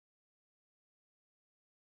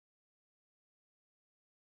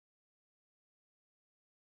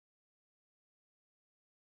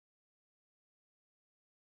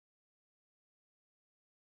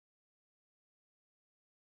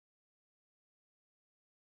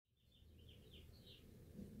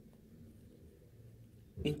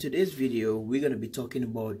In today's video, we're going to be talking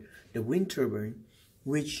about the wind turbine,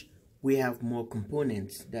 which we have more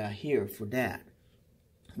components that are here for that.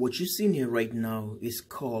 What you're seeing here right now is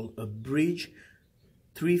called a bridge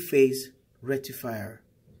three-phase rectifier.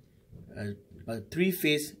 A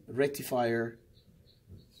three-phase rectifier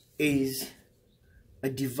is a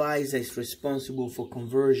device that is responsible for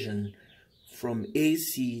conversion from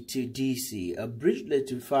AC to DC. A bridge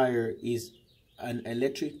rectifier is an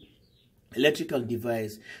electrical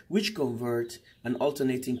device which converts an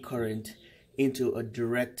alternating current into a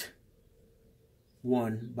direct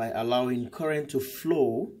one by allowing current to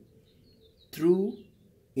flow through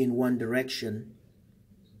in one direction.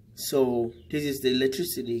 So this is the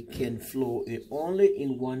electricity can flow only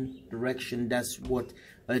in one direction. That's what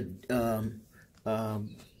a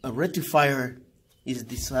rectifier is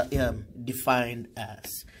defined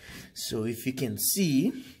as. So if you can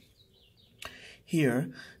see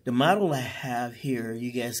here, the model I have here,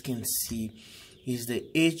 you guys can see, is the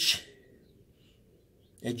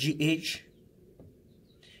GH,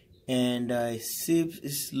 and I see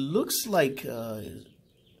it looks like a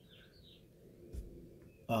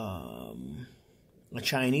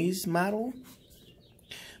Chinese model,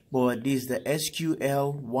 but this is the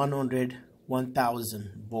SQL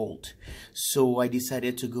 1000 volt. So I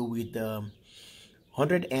decided to go with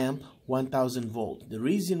 100 amp 1000 volt. The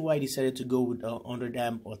reason why I decided to go with 100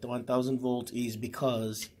 amp or 1000 volt is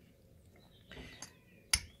because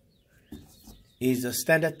it's a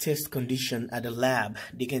standard test condition at the lab.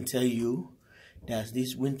 They can tell you that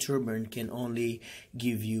this wind turbine can only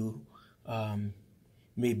give you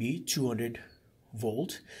maybe 200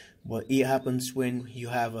 volt, but it happens when you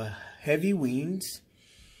have a heavy winds,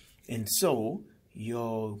 and so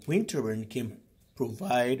your wind turbine can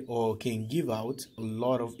provide or can give out a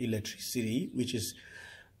lot of electricity, which is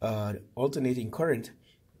alternating current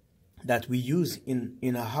that we use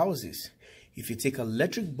in our houses. If you take an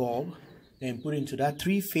electric bulb and put into that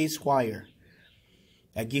three-phase wire,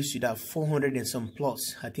 that gives you that 400 and some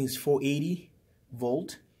plus, I think it's 480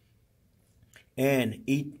 volt, and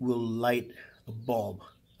it will light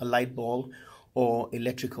a light bulb or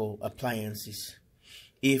electrical appliances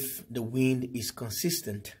if the wind is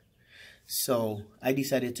consistent. So I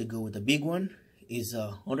decided to go with the big one. Is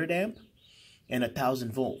 100 amp and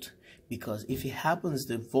 1000 volt, because if it happens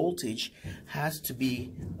the voltage has to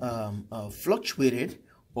be fluctuated,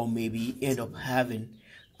 or maybe end up having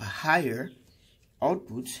a higher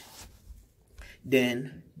output,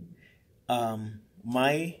 then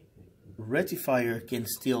my rectifier can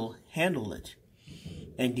still handle it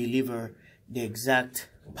and deliver the exact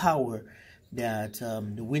power that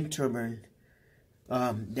the wind turbine,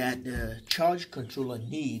 that the charge controller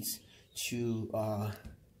needs to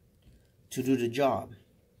do the job.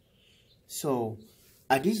 So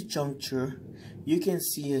at this juncture, you can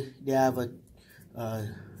see they have a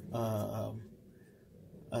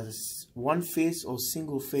one phase or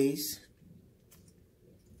single phase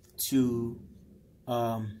to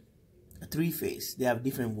a three phase. They have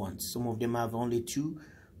different ones. Some of them have only two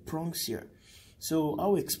prongs here. So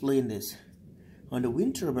I'll explain this. On the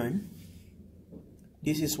wind turbine,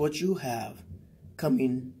 this is what you have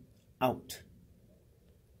coming out.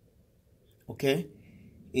 Okay,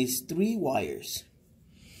 it's three wires.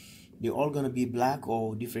 They're all gonna be black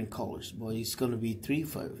or different colors, but it's gonna be three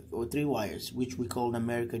wires, which we call in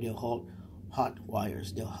America, they're hot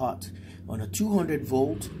wires. They're hot. On a 200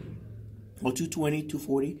 volt or 220,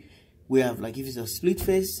 240, we have, like, if it's a split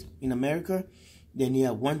phase in America, then you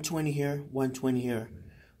have 120 here, 120 here.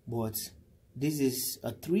 But this is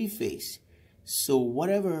a three phase. So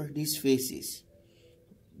whatever this phase is,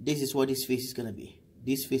 this is what this phase is gonna be.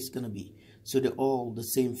 This phase is gonna be. So they're all the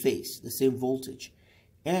same phase, the same voltage.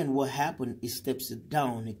 And what happened is steps it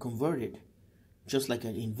down and convert it, just like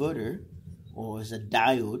an inverter or as a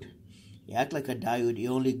diode. You act like a diode, it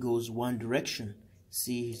only goes one direction.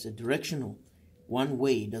 See, it's a directional, one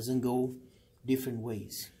way, it doesn't go different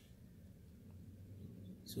ways.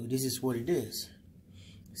 So this is what it is.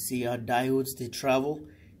 See our diodes, they travel.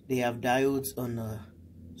 They have diodes on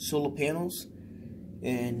solar panels,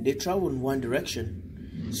 and they travel in one direction.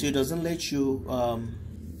 So it doesn't let you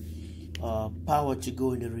power to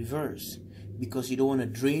go in the reverse, because you don't want to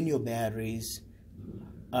drain your batteries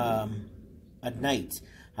at night.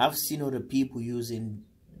 I've seen other people using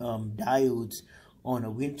diodes on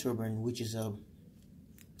a wind turbine, which is a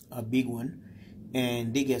big one,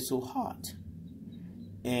 and they get so hot.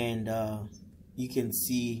 And you can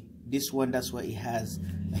see this one, that's why it has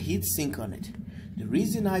a heat sink on it. The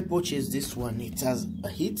reason I purchased this one, it has a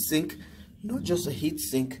heat sink, not just a heat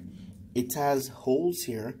sink, it has holes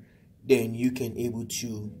here. Then you can able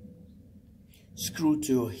to screw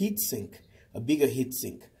to a heat sink, a bigger heat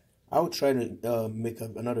sink. I'll try to make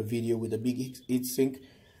another video with a big heat sink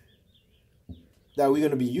that we're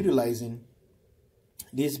going to be utilizing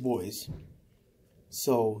these boys.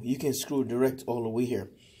 So you can screw direct all the way here.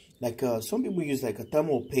 Like some people use like a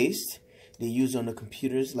thermal paste they use on the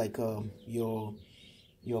computers, like your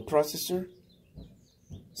processor.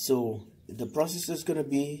 So the processor is gonna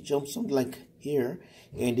be jump something like here,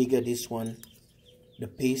 and they get this one, the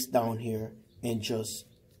paste down here, and just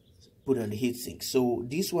put on the heatsink. So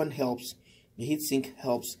this one helps, the heatsink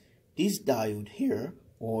helps this diode here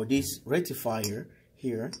or this rectifier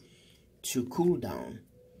here to cool down,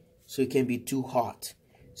 so it can be too hot,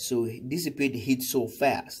 so it dissipate the heat so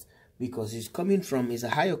fast, because it's coming from is a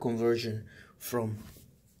higher conversion from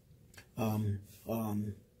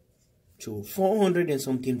to 400 and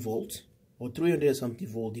something volts or 300 and something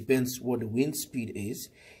volt, depends what the wind speed is,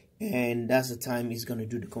 and that's the time it's going to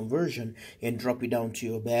do the conversion and drop it down to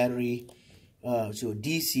your battery, to a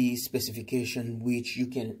DC specification, which you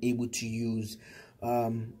can able to use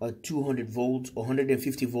a 200 volts or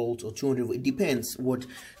 150 volts or 200 volts. It depends what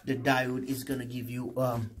the diode is going to give you.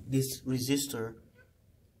 This resistor,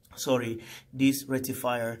 sorry, this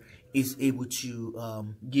rectifier is able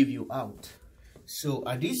to give you out. So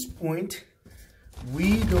at this point,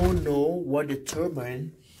 we don't know what the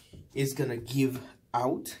turbine is gonna give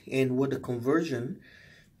out and what the conversion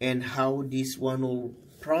and how this one whole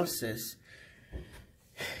process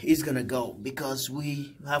is gonna go, because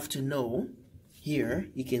we have to know. Here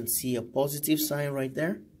you can see a positive sign right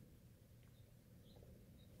there.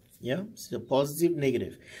 Yeah, it's a positive,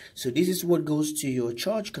 negative. So this is what goes to your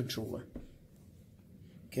charge controller.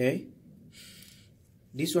 Okay,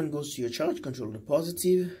 this one goes to your charge controller. The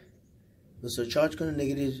positive goes to a charge controller,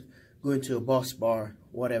 negative going to a bus bar,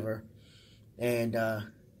 whatever. And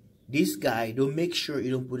this guy, don't make sure you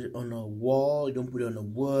don't put it on a wall, you don't put it on a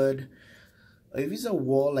wood. If it's a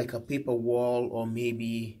wall, like a paper wall, or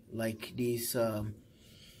maybe like this how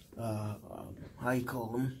you call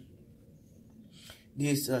them,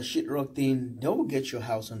 this sheetrock thing, that will get your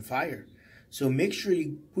house on fire. So make sure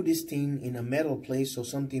you put this thing in a metal place or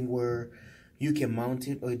something where you can mount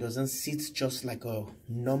it, or it doesn't sit just like a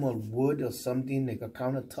normal wood or something like a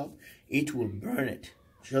countertop. It will burn it.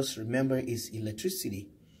 Just remember, it's electricity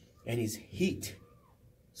and it's heat.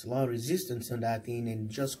 It's a lot of resistance on that thing and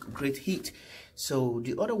just great heat. So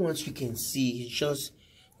the other ones you can see, it's just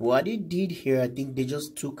what they did here. I think they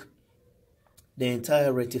just took the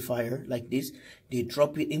entire rectifier like this, they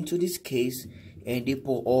drop it into this case, and they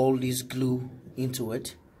pour all this glue into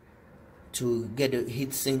it to get the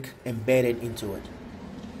heatsink embedded into it.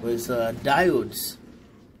 But it's diodes,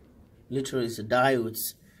 literally it's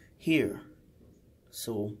diodes here.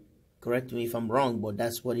 So correct me if I'm wrong, but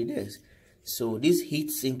that's what it is. So this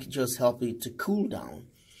heatsink just helps it to cool down,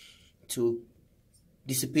 to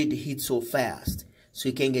dissipate the heat so fast, so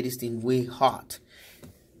you can get this thing way hot.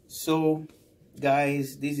 So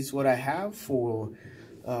guys, this is what I have for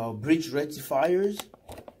bridge rectifiers.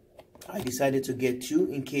 I decided to get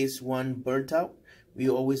two in case one burnt out. We're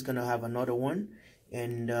always gonna have another one,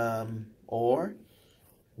 and or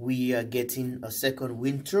we are getting a second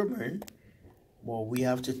wind turbine. Well, we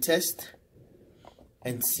have to test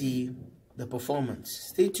and see the performance.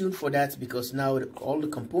 Stay tuned for that, because now all the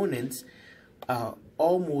components are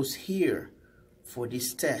almost here for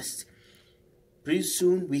this test. Pretty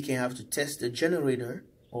soon we can have to test the generator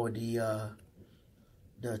or the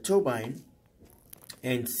turbine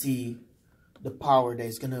and see the power that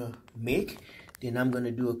it's gonna make. Then I'm gonna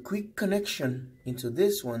do a quick connection into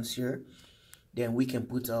this ones here. Then we can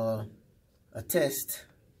put a test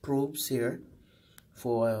probes here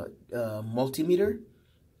for a multimeter,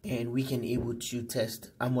 and we can able to test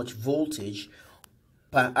how much voltage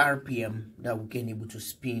per RPM that we can able to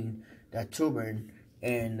spin that turbine,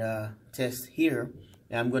 and test here.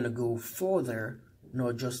 And I'm gonna go further,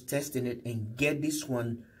 not just testing it, and get this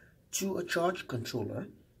one to a charge controller.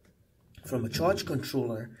 From a charge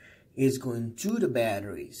controller is going to the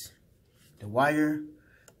batteries. The wire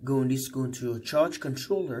going to a charge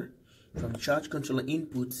controller. From charge controller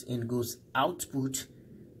inputs and goes output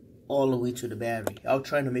all the way to the battery. I'll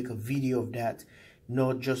try to make a video of that,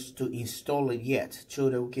 not just to install it yet, so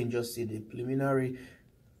that we can just see the preliminary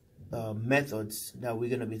methods that we're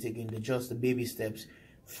going to be taking, just the baby steps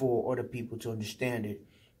for other people to understand it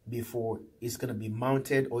before it's going to be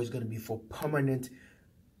mounted or it's going to be for permanent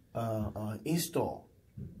install.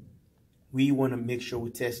 We want to make sure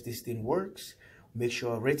we test this thing works, make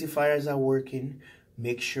sure our rectifiers are working,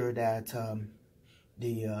 make sure that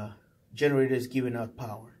the generator is giving out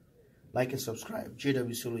power. Like and subscribe.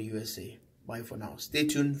 JW Solar USA. Bye for now. Stay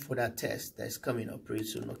tuned for that test that's coming up pretty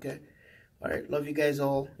soon, okay? All right, love you guys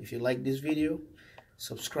all. If you like this video,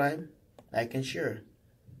 subscribe, like, and share.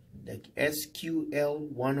 The SQL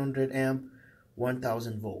 100 amp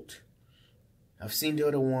 1000 volt. I've seen the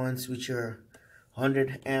other ones which are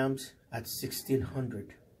 100 amps at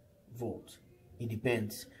 1600 volts. It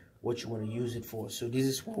depends what you want to use it for. So this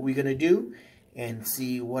is what we're gonna do and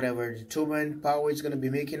see whatever the turbine power is gonna be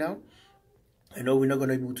making out. I know we're not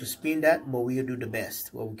gonna be able to spin that, but we'll do the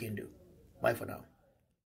best what we can do. Bye for now.